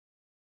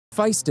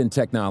Phiston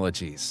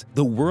Technologies,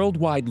 the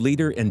worldwide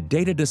leader in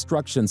data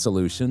destruction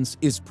solutions,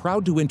 is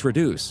proud to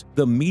introduce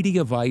the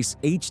MediaVise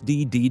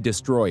HDD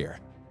Destroyer.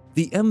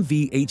 The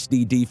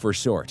MV-HDD for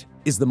short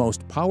is the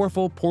most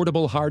powerful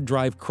portable hard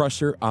drive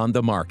crusher on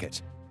the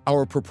market.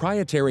 Our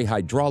proprietary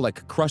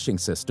hydraulic crushing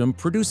system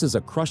produces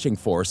a crushing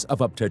force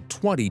of up to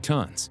 20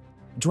 tons.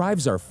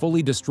 Drives are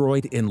fully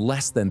destroyed in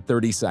less than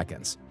 30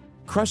 seconds.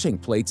 Crushing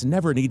plates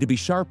never need to be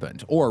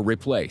sharpened or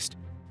replaced.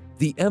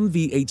 The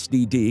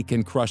MV-HDD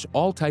can crush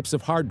all types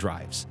of hard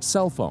drives,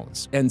 cell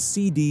phones, and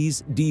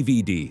CDs,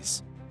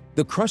 DVDs.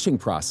 The crushing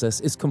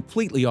process is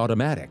completely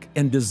automatic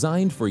and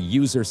designed for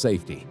user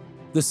safety.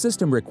 The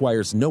system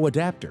requires no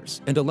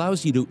adapters and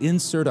allows you to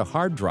insert a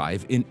hard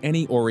drive in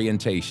any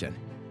orientation.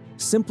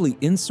 Simply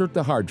insert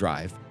the hard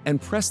drive and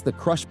press the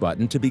crush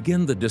button to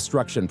begin the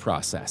destruction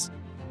process.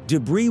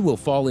 Debris will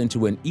fall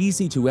into an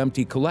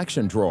easy-to-empty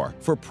collection drawer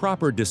for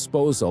proper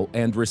disposal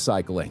and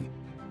recycling.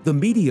 The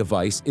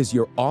MediaVise is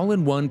your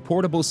all-in-one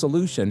portable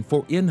solution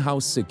for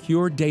in-house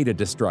secure data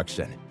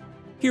destruction.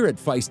 Here at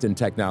Phiston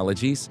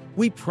Technologies,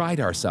 we pride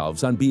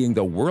ourselves on being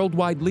the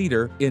worldwide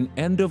leader in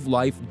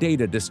end-of-life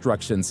data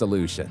destruction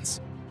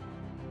solutions.